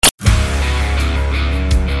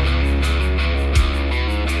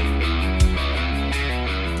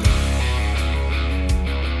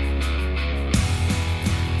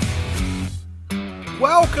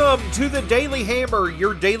to the Daily Hammer,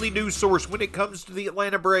 your daily news source when it comes to the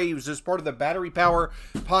Atlanta Braves as part of the Battery Power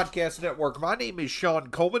Podcast Network. My name is Sean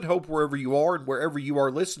Coleman. Hope wherever you are and wherever you are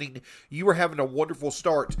listening, you are having a wonderful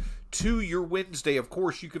start to your Wednesday. Of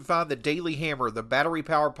course, you can find the Daily Hammer, the Battery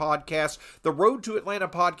Power Podcast, the Road to Atlanta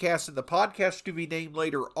Podcast, and the podcast to be named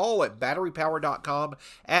later, all at batterypower.com,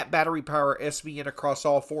 at BatteryPowerSBN across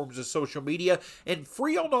all forms of social media, and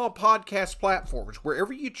free on all podcast platforms.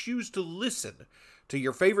 Wherever you choose to listen to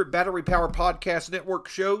your favorite Battery Power Podcast Network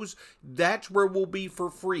shows, that's where we'll be for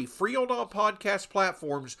free. Free on all podcast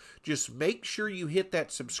platforms. Just make sure you hit that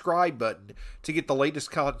subscribe button to get the latest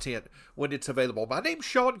content when it's available. My name's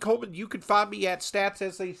Sean Coleman. You can find me at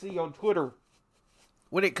StatsSAC on Twitter.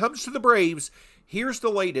 When it comes to the Braves, here's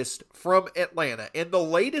the latest from Atlanta. And the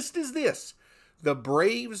latest is this: the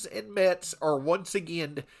Braves and Mets are once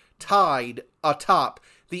again tied atop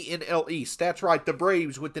the NL East. That's right, the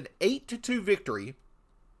Braves with an 8-2 victory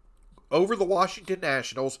over the Washington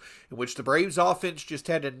Nationals, in which the Braves offense just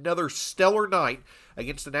had another stellar night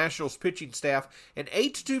against the Nationals pitching staff. An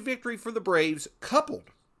 8-2 victory for the Braves,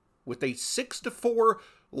 coupled with a 6-4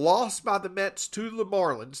 loss by the Mets to the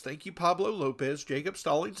Marlins. Thank you, Pablo Lopez, Jacob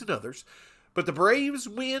Stallings, and others. But the Braves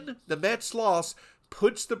win, the Mets loss,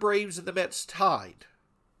 puts the Braves and the Mets tied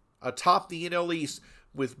atop the NL East,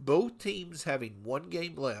 with both teams having one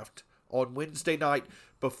game left on Wednesday night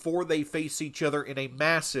before they face each other in a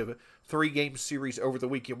massive 3-game series over the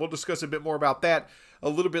weekend. We'll discuss a bit more about that a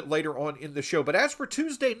little bit later on in the show. But as for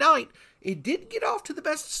Tuesday night, it didn't get off to the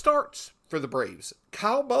best starts for the Braves.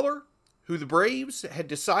 Kyle Muller, who the Braves had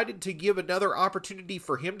decided to give another opportunity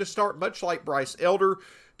for him to start, much like Bryce Elder,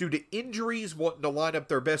 due to injuries, wanting to line up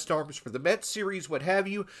their best arms for the Mets series, what have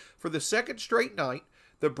you. For the second straight night,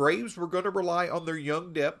 the Braves were going to rely on their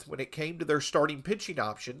young depth when it came to their starting pitching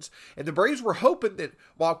options. And the Braves were hoping that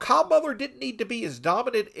while Kyle Muller didn't need to be as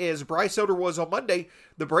dominant as Bryce Elder was on Monday,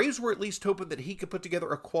 the Braves were at least hoping that he could put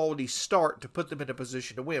together a quality start to put them in a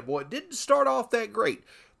position to win. Well, it didn't start off that great.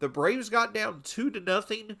 The Braves got down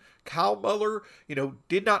 2-0. Kyle Muller,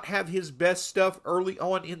 did not have his best stuff early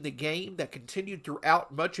on in the game. That continued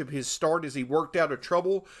throughout much of his start as he worked out of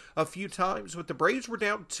trouble a few times. But the Braves were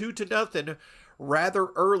down 2-0 rather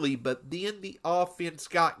early, but then the offense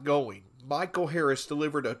got going. Michael Harris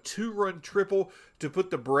delivered a 2-run triple to put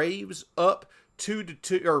the Braves up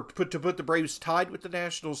 2-2, or to put the Braves tied with the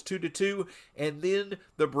Nationals 2-2, and then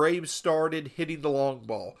the Braves started hitting the long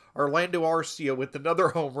ball. Orlando Arcia with another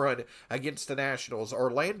home run against the Nationals.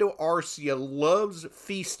 Orlando Arcia loves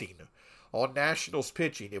feasting on Nationals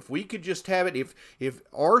pitching. If we could just have it,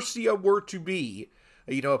 if Arcia were to be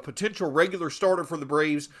a potential regular starter for the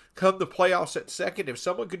Braves come the playoffs at second, if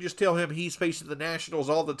someone could just tell him he's facing the Nationals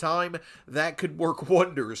all the time, that could work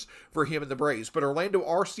wonders for him and the Braves. But Orlando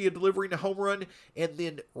Arcia delivering a home run, and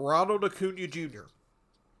then Ronald Acuna Jr.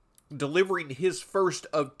 delivering his first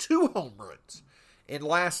of 2 home runs in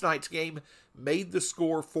last night's game, made the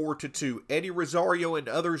score 4-2. Eddie Rosario and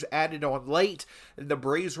others added on late, and the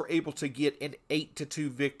Braves were able to get an 8-2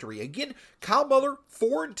 victory. Again, Kyle Muller,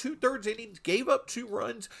 4 2/3 innings, gave up 2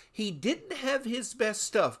 runs. He didn't have his best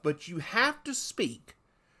stuff, but you have to speak.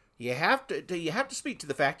 You have to speak to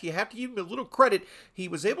the fact. You have to give him a little credit. He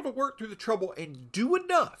was able to work through the trouble and do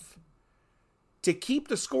enough to keep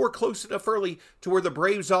the score close enough early to where the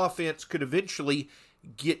Braves offense could eventually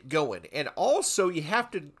get going. And also, you have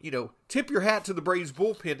to, tip your hat to the Braves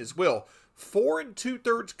bullpen as well. 4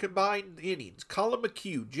 2/3 combined innings. Colin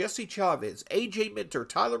McHugh, Jesse Chavez, A.J. Minter,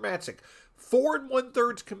 Tyler Matzik. 4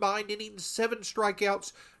 1/3 combined innings, 7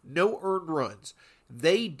 strikeouts, no earned runs.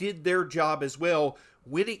 They did their job as well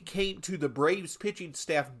when it came to the Braves pitching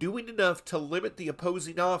staff doing enough to limit the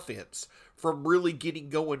opposing offense from really getting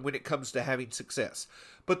going when it comes to having success.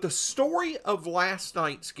 But the story of last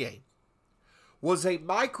night's game was a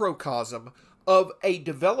microcosm of a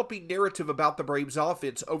developing narrative about the Braves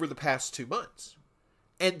offense over the past 2 months.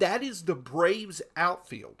 And that is the Braves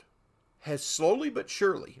outfield has slowly but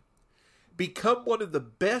surely become one of the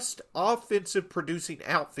best offensive producing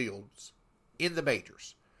outfields in the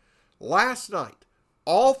majors. Last night,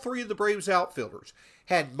 all 3 of the Braves outfielders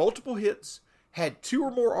had multiple hits, had 2 or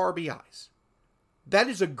more RBIs. That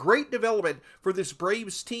is a great development for this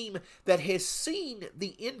Braves team that has seen the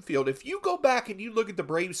infield. If you go back and you look at the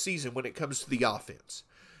Braves season when it comes to the offense,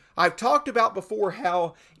 I've talked about before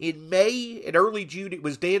how in May and early June it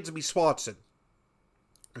was Dansby Swanson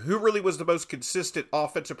who really was the most consistent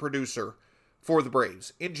offensive producer for the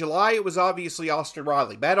Braves. In July it was obviously Austin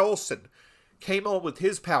Riley. Matt Olson came on with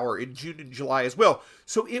his power in June and July as well.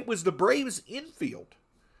 So it was the Braves infield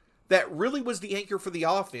that really was the anchor for the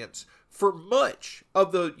offense for much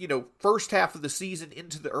of the, first half of the season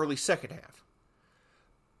into the early second half.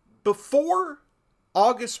 Before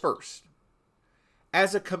August 1st,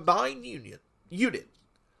 as a combined unit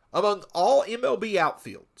among all MLB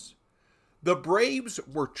outfields, the Braves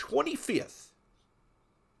were 25th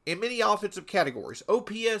in many offensive categories.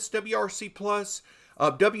 OPS, WRC+,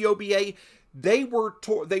 WOBA, they were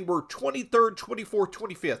 23rd, 24th,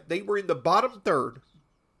 25th. They were in the bottom third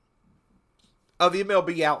of the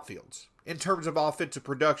MLB outfields in terms of offensive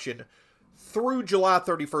production through July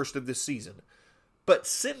 31st of this season. But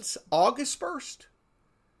since August 1st,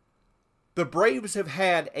 the Braves have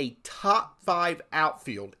had a top 5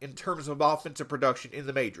 outfield in terms of offensive production in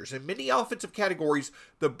the majors. In many offensive categories,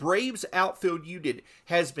 the Braves outfield unit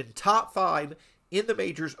has been top 5 in the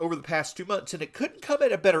majors over the past 2 months. And it couldn't come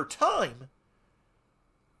at a better time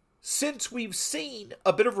since we've seen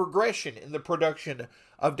a bit of regression in the production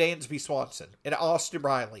of Dansby Swanson and Austin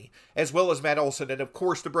Riley, as well as Matt Olson, and of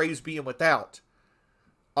course the Braves being without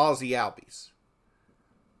Ozzie Albies.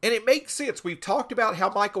 And it makes sense. We've talked about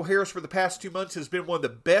how Michael Harris for the past 2 months has been one of the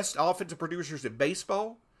best offensive producers in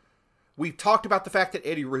baseball. We've talked about the fact that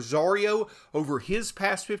Eddie Rosario, over his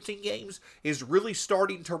past 15 games, is really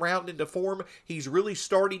starting to round into form. He's really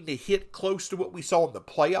starting to hit close to what we saw in the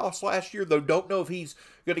playoffs last year, though don't know if he's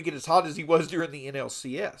going to get as hot as he was during the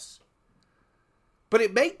NLCS. But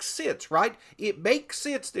it makes sense, right? It makes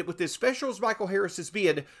sense that with as special as Michael Harris has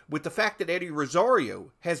been, with the fact that Eddie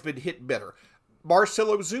Rosario has been hitting better, Marcell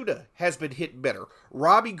Ozuna has been hitting better,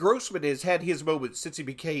 Robbie Grossman has had his moments since he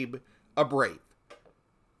became a Brave.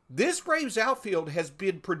 This Braves outfield has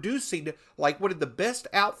been producing like one of the best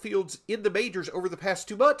outfields in the majors over the past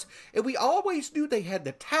 2 months, and we always knew they had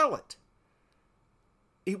the talent.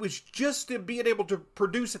 It was just them being able to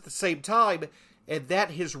produce at the same time, and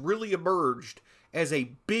that has really emerged as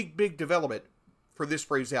a big, big development for this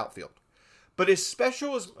Braves outfield. But as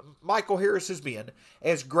special as Michael Harris has been,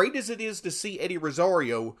 as great as it is to see Eddie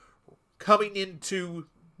Rosario coming into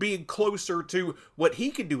being closer to what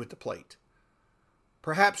he can do at the plate,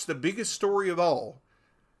 perhaps the biggest story of all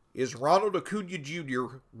is Ronald Acuna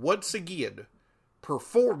Jr. once again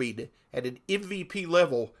performing at an MVP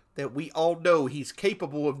level that we all know he's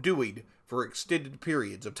capable of doing for extended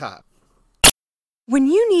periods of time. When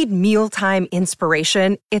you need mealtime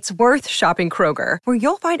inspiration, it's worth shopping Kroger, where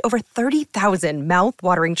you'll find over 30,000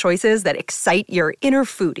 mouth-watering choices that excite your inner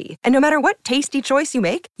foodie. And no matter what tasty choice you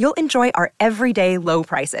make, you'll enjoy our everyday low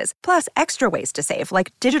prices, plus extra ways to save,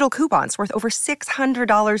 like digital coupons worth over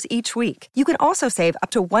 $600 each week. You can also save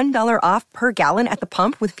up to $1 off per gallon at the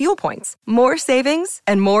pump with fuel points. More savings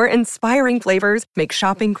and more inspiring flavors make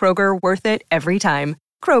shopping Kroger worth it every time.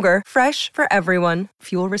 Kroger, fresh for everyone.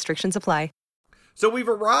 Fuel restrictions apply. So we've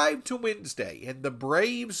arrived to Wednesday, and the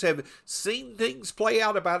Braves have seen things play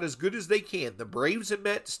out about as good as they can. The Braves and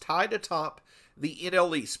Mets tied atop the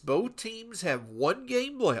NL East. Both teams have one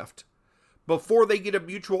game left before they get a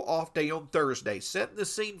mutual off day on Thursday. Setting the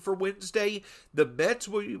scene for Wednesday, the Mets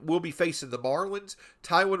will be facing the Marlins.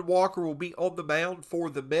 Taijuan Walker will be on the mound for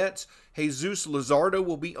the Mets. Jesus Luzardo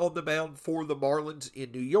will be on the mound for the Marlins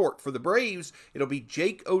in New York. For the Braves, it'll be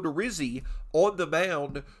Jake Odorizzi on the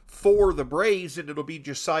mound for the Braves, and it'll be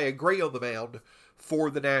Josiah Gray on the mound for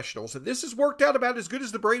the Nationals. And this has worked out about as good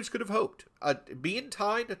as the Braves could have hoped. Being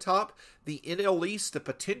tied atop the NL East, the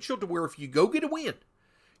potential to where if you go get a win,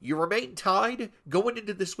 you remain tied going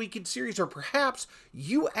into this weekend series, or perhaps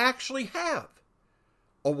you actually have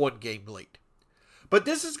a one-game lead. But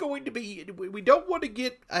this is going to be, we don't want to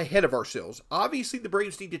get ahead of ourselves. Obviously, the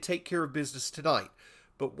Braves need to take care of business tonight.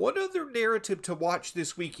 But one other narrative to watch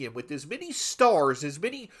this weekend, with as many stars, as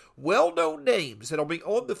many well-known names that'll be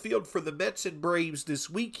on the field for the Mets and Braves this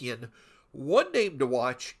weekend, one name to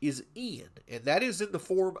watch is Ian, and that is in the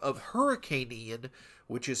form of Hurricane Ian,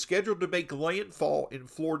 which is scheduled to make landfall in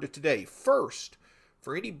Florida today. First,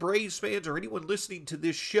 for any Braves fans or anyone listening to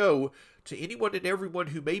this show, to anyone and everyone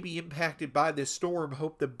who may be impacted by this storm,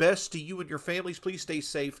 hope the best to you and your families. Please stay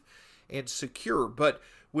safe and secure. But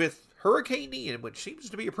with Hurricane Ian, which seems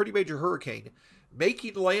to be a pretty major hurricane,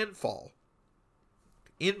 making landfall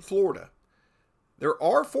in Florida, there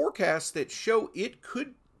are forecasts that show it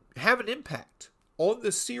could have an impact on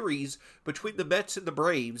the series between the Mets and the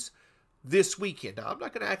Braves this weekend. Now, I'm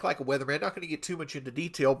not going to act like a weatherman, not going to get too much into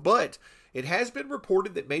detail, but it has been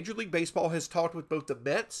reported that Major League Baseball has talked with both the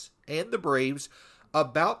Mets and the Braves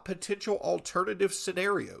about potential alternative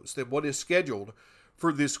scenarios than what is scheduled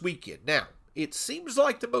for this weekend. Now, it seems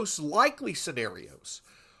like the most likely scenarios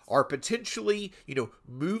are potentially,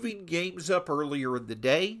 moving games up earlier in the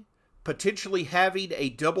day, potentially having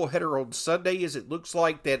a doubleheader on Sunday, as it looks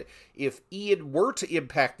like that if Ian were to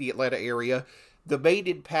impact the Atlanta area, the main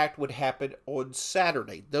impact would happen on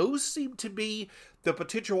Saturday. Those seem to be the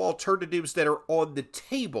potential alternatives that are on the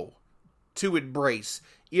table to embrace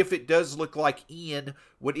if it does look like Ian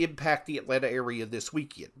would impact the Atlanta area this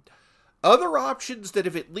weekend. Other options that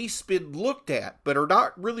have at least been looked at but are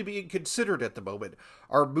not really being considered at the moment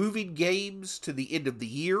are moving games to the end of the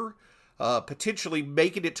year, potentially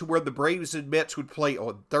making it to where the Braves and Mets would play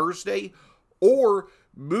on Thursday, or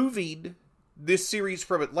moving this series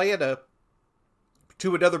from Atlanta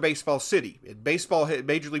to another baseball city. And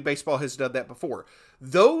Major League Baseball has done that before.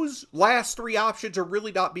 Those last three options are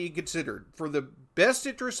really not being considered. For the best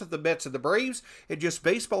interest of the Mets and the Braves, and just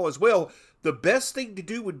baseball as well, the best thing to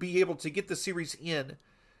do would be able to get the series in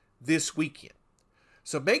this weekend.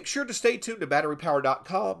 So make sure to stay tuned to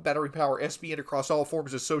BatteryPower.com, Battery Power SBN across all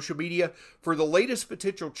forms of social media for the latest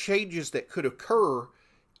potential changes that could occur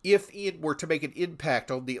if Ian were to make an impact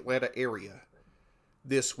on the Atlanta area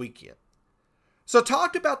this weekend. So I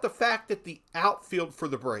talked about the fact that the outfield for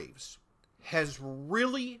the Braves has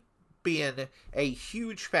really been a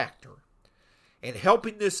huge factor in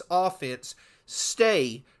helping this offense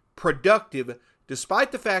stay productive,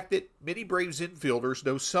 despite the fact that many Braves infielders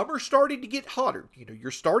know some are starting to get hotter.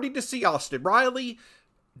 You're starting to see Austin Riley,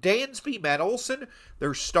 Dansby, Matt Olson.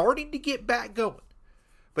 They're starting to get back going.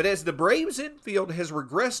 But as the Braves infield has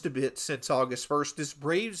regressed a bit since August 1st, this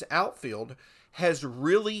Braves outfield has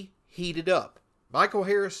really heated up. Michael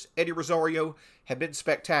Harris, Eddie Rosario have been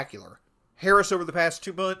spectacular. Harris over the past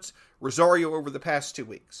 2 months, Rosario over the past 2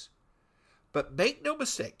 weeks. But make no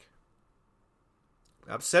mistake,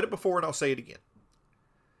 I've said it before and I'll say it again.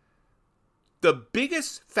 The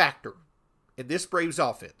biggest factor in this Braves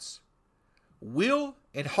offense will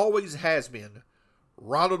and always has been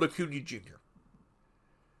Ronald Acuna Jr.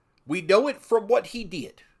 We know it from what he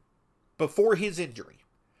did before his injury.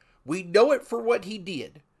 We know it for what he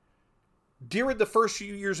did during the first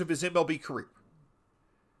few years of his MLB career.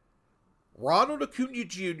 Ronald Acuna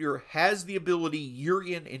Jr. has the ability year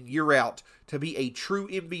in and year out to be a true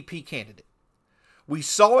MVP candidate. We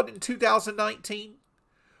saw it in 2019.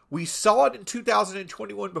 We saw it in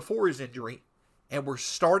 2021 before his injury. And we're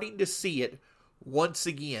starting to see it once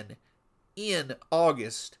again in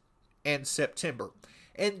August and September.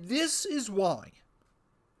 And this is why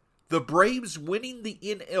the Braves winning the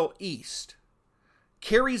NL East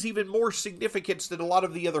carries even more significance than a lot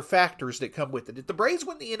of the other factors that come with it. If the Braves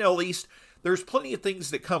win the NL East, there's plenty of things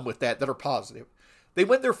that come with that are positive. They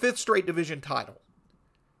win their 5th straight division title.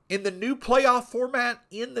 In the new playoff format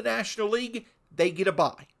in the National League, they get a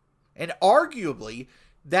bye. And arguably,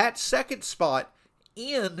 that second spot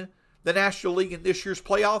in the National League in this year's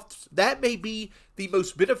playoffs, that may be the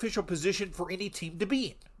most beneficial position for any team to be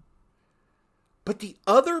in. But the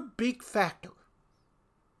other big factor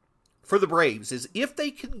for the Braves is if they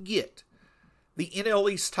can get the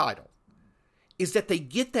NL East title, is that they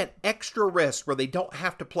get that extra rest where they don't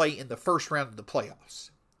have to play in the first round of the playoffs.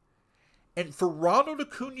 And for Ronald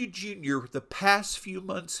Acuna Jr., the past few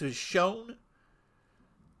months has shown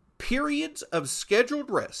periods of scheduled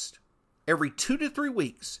rest every 2 to 3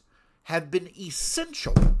 weeks have been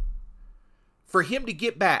essential for him to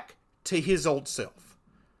get back to his old self.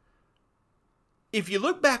 If you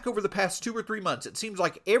look back over the past 2 or 3 months, it seems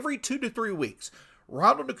like every 2 to 3 weeks,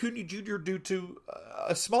 Ronald Acuna Jr., due to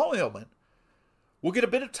a small ailment, will get a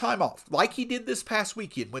bit of time off, like he did this past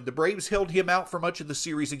weekend when the Braves held him out for much of the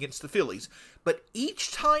series against the Phillies. But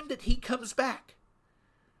each time that he comes back,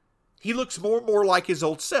 he looks more and more like his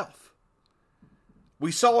old self.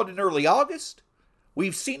 We saw it in early August.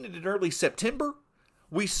 We've seen it in early September.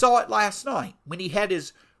 We saw it last night when he had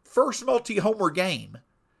his first multi-homer game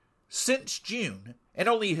since June, and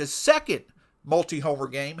only his second multi-homer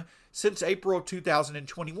game since April of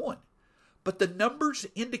 2021. But the numbers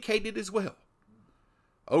indicated as well.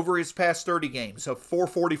 Over his past 30 games, a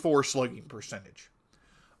 .444 slugging percentage.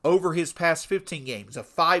 Over his past 15 games, a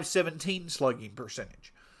 .517 slugging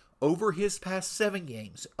percentage. Over his past 7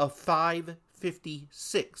 games, a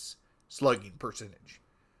 .556 slugging percentage.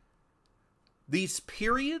 These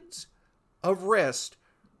periods of rest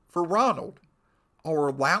for Ronald are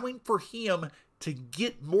allowing for him to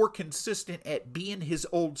get more consistent at being his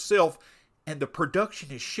old self, and the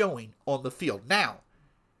production is showing on the field. Now,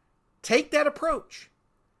 take that approach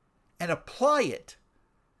and apply it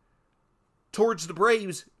towards the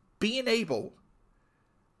Braves being able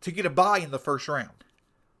to get a bye in the first round.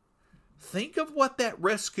 Think of what that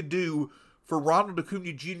rest could do for Ronald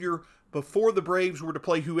Acuna Jr. before the Braves were to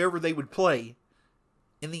play whoever they would play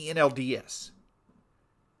in the NLDS.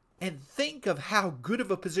 And think of how good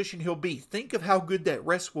of a position he'll be. Think of how good that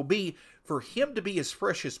rest will be for him to be as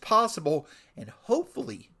fresh as possible and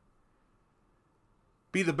hopefully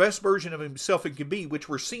be the best version of himself it can be, which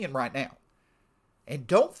we're seeing right now. And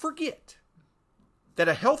don't forget that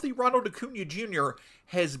a healthy Ronald Acuna Jr.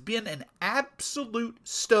 has been an absolute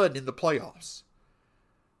stud in the playoffs.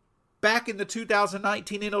 Back in the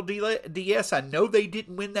 2019 NLDS, I know they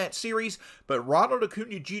didn't win that series, but Ronald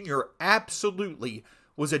Acuna Jr. absolutely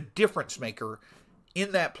was a difference maker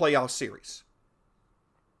in that playoff series.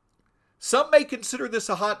 Some may consider this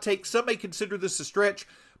a hot take, some may consider this a stretch,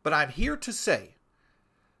 but I'm here to say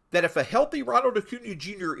that if a healthy Ronald Acuna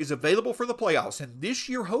Jr. is available for the playoffs, and this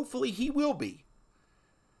year hopefully he will be,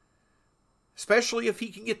 especially if he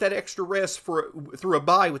can get that extra rest through a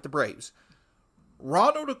bye with the Braves,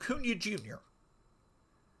 Ronald Acuna Jr.,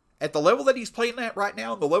 at the level that he's playing at right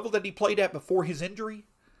now, and the level that he played at before his injury,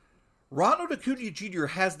 Ronald Acuna Jr.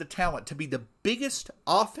 has the talent to be the biggest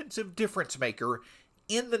offensive difference maker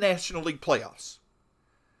in the National League playoffs.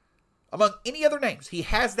 Among any other names, he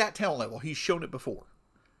has that talent level. He's shown it before.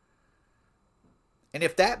 And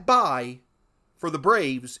if that bye for the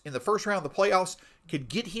Braves in the first round of the playoffs could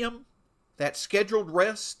get him that scheduled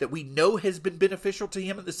rest that we know has been beneficial to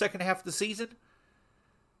him in the second half of the season,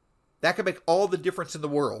 that could make all the difference in the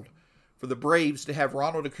world for the Braves to have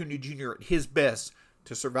Ronald Acuna Jr. at his best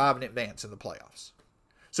to survive and advance in the playoffs.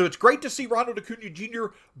 So it's great to see Ronald Acuna Jr.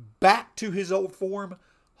 back to his old form.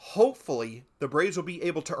 Hopefully, the Braves will be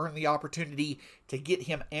able to earn the opportunity to get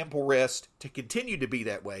him ample rest to continue to be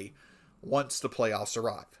that way once the playoffs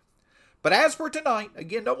arrive. But as for tonight,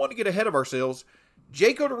 again, don't want to get ahead of ourselves,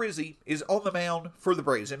 Jake Odorizzi is on the mound for the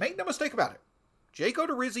Braves. And make no mistake about it, Jake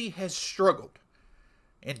Odorizzi has struggled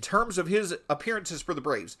in terms of his appearances for the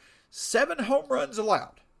Braves. 7 home runs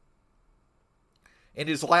allowed in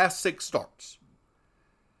his last 6 starts.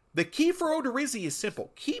 The key for Odorizzi is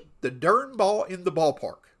simple. Keep the darn ball in the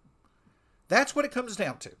ballpark. That's what it comes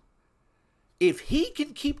down to. If he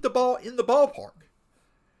can keep the ball in the ballpark,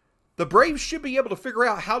 the Braves should be able to figure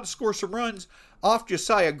out how to score some runs off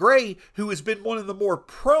Josiah Gray, who has been one of the more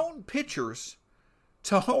prone pitchers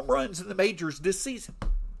to home runs in the majors this season.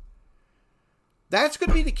 That's going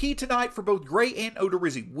to be the key tonight for both Gray and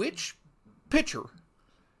Odorizzi. Which pitcher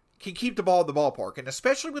can keep the ball in the ballpark? And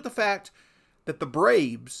especially with the fact that the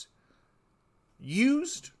Braves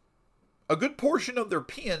used a good portion of their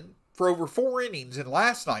pen for over 4 innings in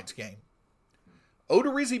last night's game.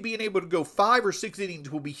 Odorizzi being able to go 5 or 6 innings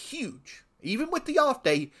will be huge. Even with the off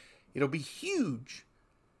day, it'll be huge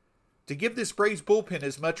to give this Braves bullpen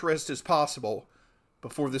as much rest as possible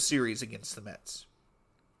before the series against the Mets.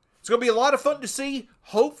 It's going to be a lot of fun to see.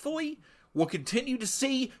 Hopefully, we'll continue to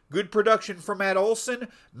see good production from Matt Olson.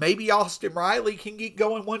 Maybe Austin Riley can get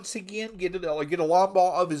going once again, get a long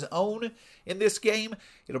ball of his own in this game.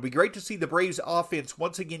 It'll be great to see the Braves offense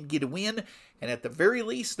once again get a win. And at the very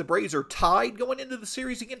least, the Braves are tied going into the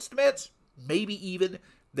series against the Mets. Maybe even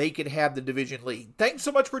they could have the division lead. Thanks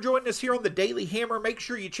so much for joining us here on the Daily Hammer. Make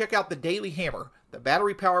sure you check out the Daily Hammer, the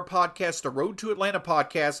Battery Power Podcast, the Road to Atlanta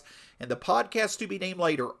podcast, and the podcast to be named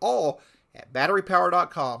later, all at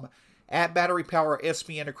batterypower.com, at Battery Power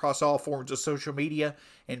SPN across all forms of social media,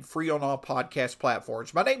 and free on all podcast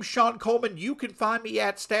platforms. My name's Sean Coleman. You can find me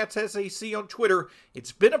at StatsSAC on Twitter.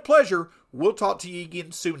 It's been a pleasure. We'll talk to you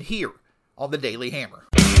again soon here on the Daily Hammer.